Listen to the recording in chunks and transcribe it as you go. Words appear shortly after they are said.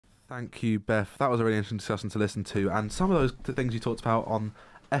Thank you, Beth. That was a really interesting discussion to listen to. And some of those things you talked about on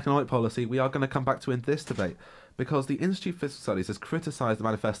economic policy, we are going to come back to in this debate, because the Institute for Fiscal Studies has criticised the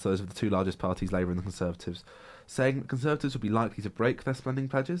manifestos of the two largest parties, Labour and the Conservatives, saying that Conservatives would be likely to break their spending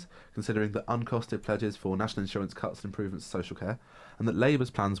pledges, considering the uncosted pledges for national insurance cuts and improvements to social care, and that Labour's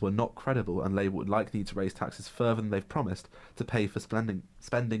plans were not credible and Labour would likely need to raise taxes further than they've promised to pay for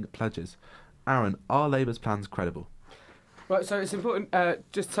spending pledges. Aaron, are Labour's plans credible? Right, so it's important,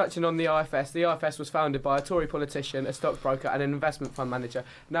 just touching on the IFS. The IFS was founded by a Tory politician, a stockbroker and an investment fund manager.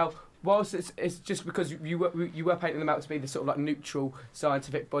 Now, whilst it's just because you were painting them out to be this sort of like neutral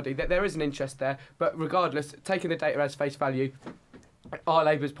scientific body, that there is an interest there, but regardless, taking the data as face value, are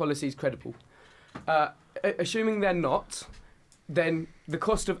Labour's policies credible? Assuming they're not, then the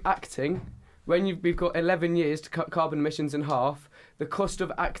cost of acting, when we've got 11 years to cut carbon emissions in half, the cost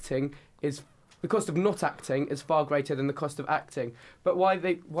of not acting is far greater than the cost of acting. But why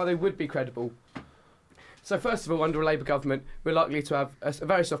they would be credible? So first of all, under a Labour government, we're likely to have a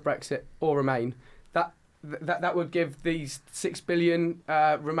very soft Brexit or Remain. That would give these £6 billion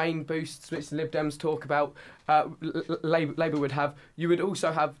Remain boosts, which the Lib Dems talk about. Labour would have. You would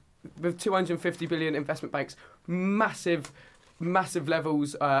also have, with 250 billion investment banks, massive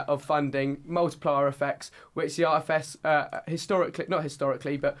levels of funding, multiplier effects, which the IFS not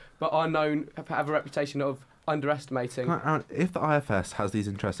historically, but are known have a reputation of underestimating. Aaron, if the IFS has these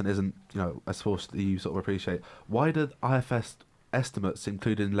interests and isn't, a source that you sort of appreciate, why did IFS estimates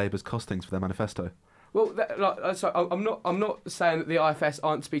included in Labour's costings for their manifesto? Well, I'm not saying that the IFS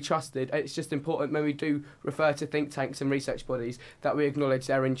aren't to be trusted. It's just important when we do refer to think tanks and research bodies that we acknowledge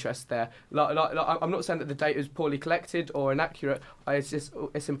their interest there. I'm not saying that the data is poorly collected or inaccurate.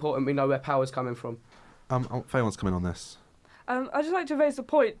 It's important we know where power's coming from. Faye wants to come in on this. I'd just like to raise the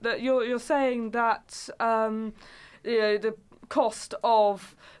point that you're saying that the cost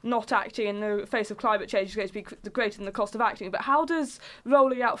of not acting in the face of climate change is going to be greater than the cost of acting, but how does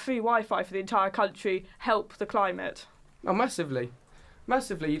rolling out free Wi-Fi for the entire country help the climate? Oh, massively.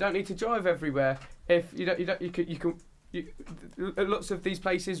 You don't need to drive everywhere. If lots of these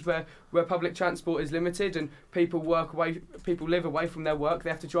places where public transport is limited and people live away from their work, they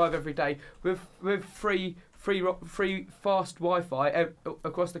have to drive every day. With free fast Wi-Fi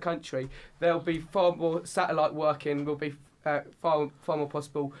across the country, there'll be far more satellite working. Will be far more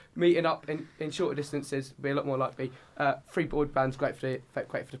possible. Meeting up in shorter distances will be a lot more likely. Free broadband's great for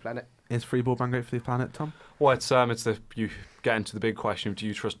the planet. Is free broadband great for the planet, Tom? Well, you get into the big question of, do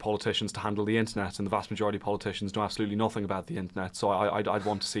you trust politicians to handle the internet? And the vast majority of politicians know absolutely nothing about the internet. So I'd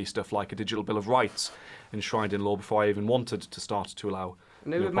want to see stuff like a digital bill of rights enshrined in law before I even wanted to start to allow.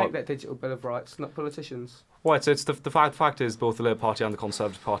 And who would make that digital bill of rights? Not politicians. Well, it's the fact is both the Labour Party and the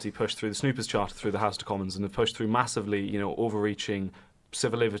Conservative Party pushed through the Snoopers Charter through the House of Commons and have pushed through massively, overreaching,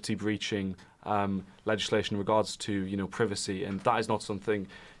 civil liberty breaching legislation in regards to privacy, and that is not something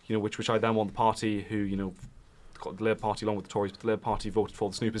which I then want the party who the Labour Party along with the Tories, but the Labour Party voted for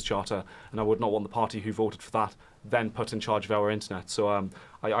the Snoopers Charter, and I would not want the party who voted for that then put in charge of our internet. So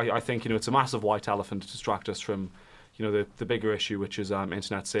I think it's a massive white elephant to distract us from the bigger issue, which is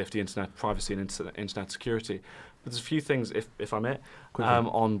internet safety, internet privacy and internet security. But there's a few things, if I may,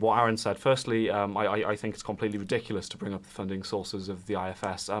 on what Aaron said. Firstly, I think it's completely ridiculous to bring up the funding sources of the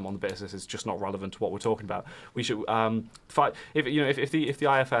IFS on the basis it's just not relevant to what we're talking about. We should, if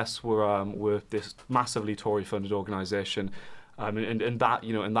the IFS were this massively Tory-funded organisation, and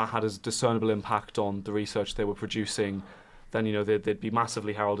that had a discernible impact on the research they were producing, then they'd be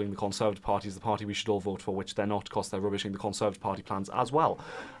massively heralding the Conservative Party as the party we should all vote for, which they're not, because they're rubbishing the Conservative Party plans as well.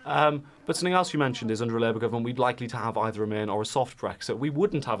 But something else you mentioned is under a Labour government we'd likely to have either Remain or a soft Brexit. We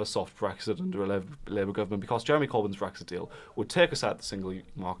wouldn't have a soft Brexit under a Labour government because Jeremy Corbyn's Brexit deal would take us out of the single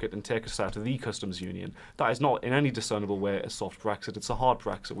market and take us out of the customs union. That is not in any discernible way a soft Brexit. It's a hard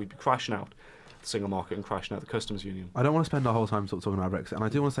Brexit. We'd be crashing out the single market and crashing out the customs union. I don't want to spend our whole time talking about Brexit, and I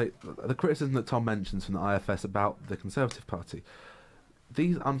do want to say the criticism that Tom mentions from the IFS about the Conservative Party,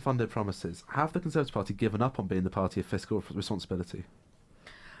 these unfunded promises, have the Conservative Party given up on being the party of fiscal responsibility?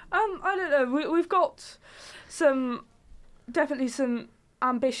 I don't know. We've got definitely some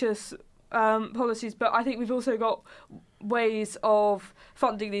ambitious policies, but I think we've also got ways of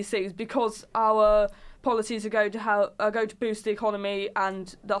funding these things because our policies are going to boost the economy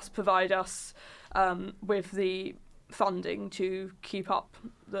and thus provide us with the funding to keep up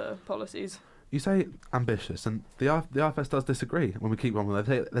the policies. You say ambitious, and the IFS does disagree when we keep on with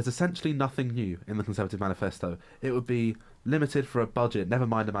it. There's essentially nothing new in the Conservative manifesto. It would be limited for a budget, never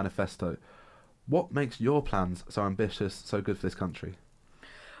mind a manifesto. What makes your plans so ambitious, so good for this country?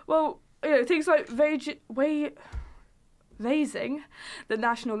 Well, things like raising the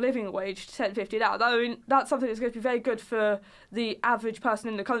national living wage to £10.50 now. I mean, that's something that's going to be very good for the average person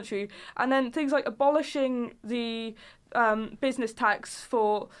in the country. And then things like abolishing the business tax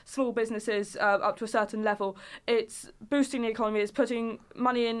for small businesses up to a certain level. It's boosting the economy, it's putting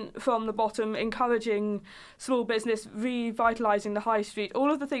money in from the bottom, encouraging small business, revitalising the high street,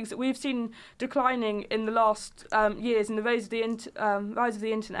 all of the things that we've seen declining in the last years in the rise of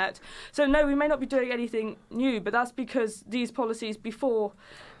the internet. So no, we may not be doing anything new, but that's because these policies before,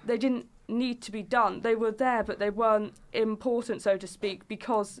 they didn't need to be done. They were there, but they weren't important, so to speak,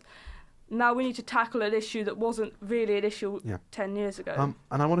 because now we need to tackle an issue that wasn't really an issue 10 years ago.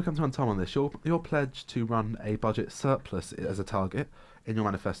 And I want to come to Tom on this. Your pledge to run a budget surplus as a target in your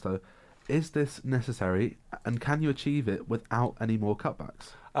manifesto, is this necessary, and can you achieve it without any more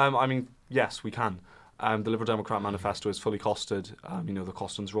cutbacks? I mean, yes, we can. The Liberal Democrat manifesto is fully costed. You know, the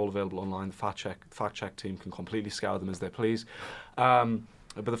costings are all available online. The fact check team can completely scour them as they please.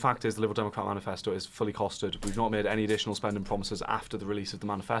 But the fact is, the Liberal Democrat manifesto is fully costed. We've not made any additional spending promises after the release of the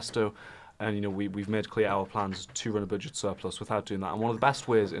manifesto, and you know we've made clear our plans to run a budget surplus without doing that. And one of the best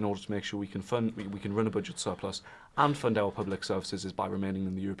ways in order to make sure we can run a budget surplus and fund our public services is by remaining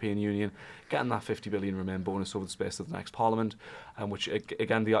in the European Union, getting that 50 billion Remain bonus over the space of the next Parliament, which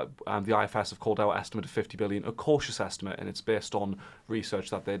again the IFS have called our estimate of 50 billion a cautious estimate, and it's based on research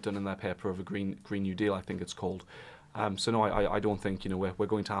that they'd done in their paper of a Green New Deal, I think it's called. So no, I don't think we're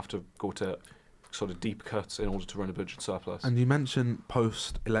going to have to go to sort of deep cuts in order to run a budget surplus. And you mentioned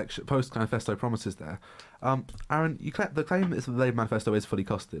post-manifesto promises there. Aaron, the claim is that the Labour manifesto is fully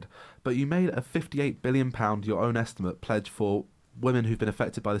costed, but you made a £58 billion, your own estimate, pledge for women who've been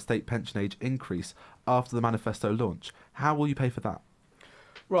affected by the state pension age increase after the manifesto launch. How will you pay for that?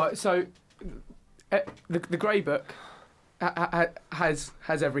 Right, so the Grey Book has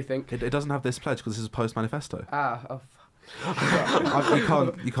everything. It doesn't have this pledge because this is a post-manifesto.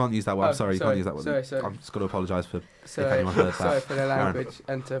 You can't use that word. Sorry, you can't use that word. Sorry. I'm just going to apologise for if anyone heard that. Sorry for the language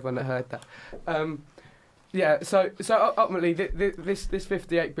and to everyone that heard that. So ultimately, this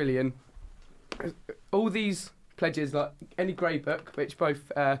 58 billion, all these pledges, like any Grey Book, which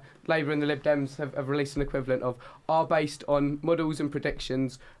both Labour and the Lib Dems have released an equivalent of, are based on models and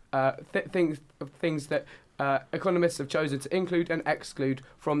predictions, things that economists have chosen to include and exclude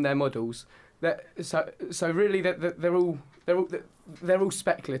from their models. So really, they're all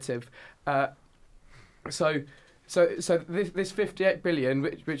speculative. So this 58 billion,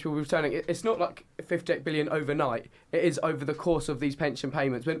 which we'll be returning, it's not like 58 billion overnight. It is over the course of these pension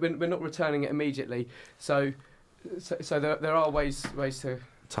payments. We're not returning it immediately. So there are ways to.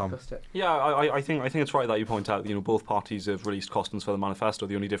 Tom. Yeah, I think it's right that you point out. Both parties have released costings for the manifesto.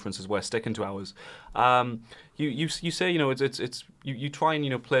 The only difference is we're sticking to ours. You say it's you try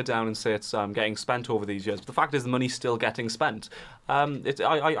and play down and say it's getting spent over these years, but the fact is the money's still getting spent.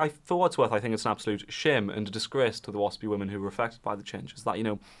 I for what's worth, I think it's an absolute shame and a disgrace to the WASPy women who were affected by the changes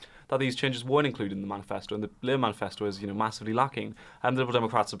that that these changes weren't included in the manifesto, and the Labour manifesto is massively lacking. The Liberal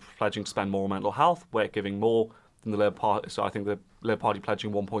Democrats are pledging to spend more on mental health. We're giving more than the Labour Party, so I think the Labour Party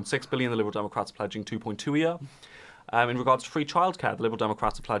pledging 1.6 billion, the Liberal Democrats pledging 2.2 a year. In regards to free childcare, the Liberal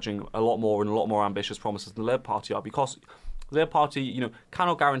Democrats are pledging a lot more and a lot more ambitious promises than the Labour Party are, because the Labour Party,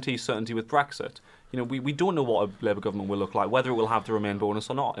 cannot guarantee certainty with Brexit. We don't know what a Labour government will look like, whether it will have the Remain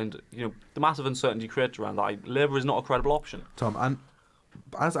bonus or not, and the massive uncertainty created around that, Labour is not a credible option. Tom, and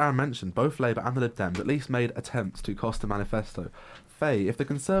as Aaron mentioned, both Labour and the Lib Dems at least made attempts to cost the manifesto. Faye, if the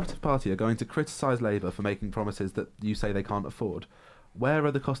Conservative Party are going to criticise Labour for making promises that you say they can't afford, where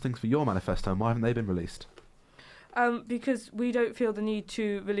are the costings for your manifesto and why haven't they been released? Because we don't feel the need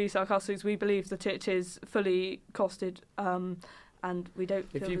to release our costings. We believe that it is fully costed, and we don't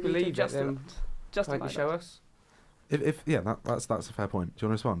feel if you the believe need to then justify you show us? That's a fair point. Do you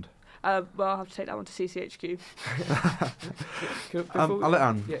want to respond? Well, I'll have to take that one to CCHQ. I'll let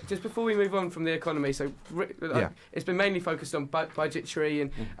Aaron. Yeah, just before we move on from the economy, it's been mainly focused on budgetary and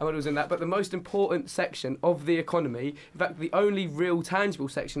models and that, but the most important section of the economy, in fact, the only real tangible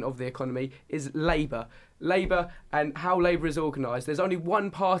section of the economy is Labour. Labour and how Labour is organised. There's only one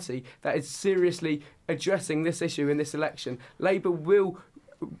party that is seriously addressing this issue in this election. Labour will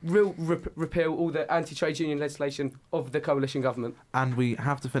repeal all the anti-trade union legislation of the coalition government. And we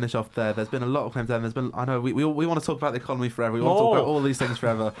have to finish off there. There's been a lot of claims there. I know we want to talk about the economy forever. We want to talk about all these things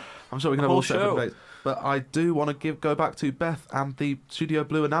forever. I'm sure we can have all separate debates. But I do want to go back to Beth and the Studio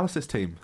Blue analysis team.